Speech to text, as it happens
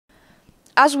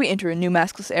As we enter a new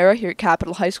maskless era here at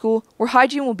Capitol High School, where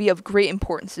hygiene will be of great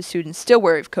importance to students still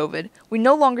wary of COVID, we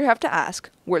no longer have to ask,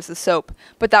 where's the soap?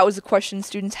 But that was a question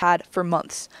students had for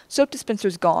months. Soap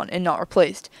dispensers gone and not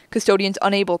replaced. Custodians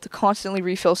unable to constantly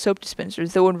refill soap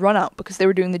dispensers that would run out because they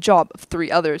were doing the job of 3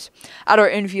 others. At our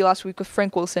interview last week with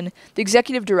Frank Wilson, the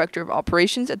Executive Director of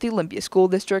Operations at the Olympia School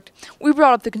District, we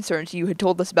brought up the concerns you had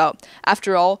told us about.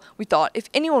 After all, we thought if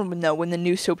anyone would know when the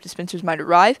new soap dispensers might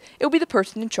arrive, it would be the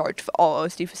person in charge of all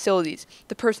OSD facilities,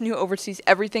 the person who oversees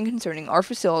everything concerning our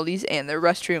facilities and their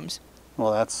restrooms.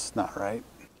 Well, that's not right.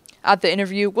 At the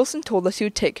interview, Wilson told us he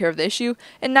would take care of the issue,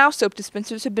 and now soap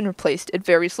dispensers have been replaced at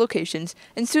various locations,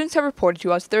 and students have reported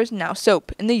to us there is now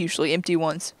soap in the usually empty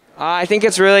ones. I think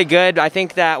it's really good. I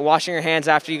think that washing your hands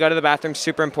after you go to the bathroom is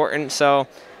super important, so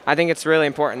I think it's really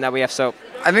important that we have soap.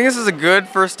 I think this is a good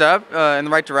first step in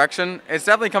the right direction. It's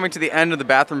definitely coming to the end of the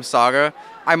bathroom saga.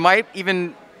 I might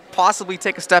even possibly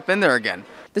take a step in there again.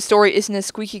 The story isn't as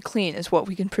squeaky clean as what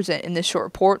we can present in this short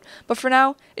report, but for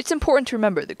now, it's important to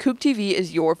remember that KOUG TV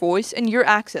is your voice and your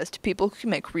access to people who can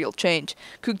make real change.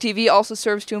 KOUG TV also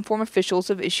serves to inform officials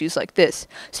of issues like this.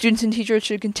 Students and teachers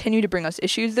should continue to bring us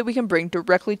issues that we can bring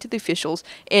directly to the officials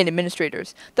and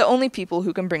administrators, the only people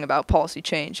who can bring about policy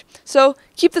change. So,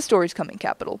 keep the stories coming,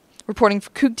 Capitol. Reporting for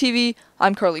KOUG TV,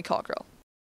 I'm Carly Cockrell.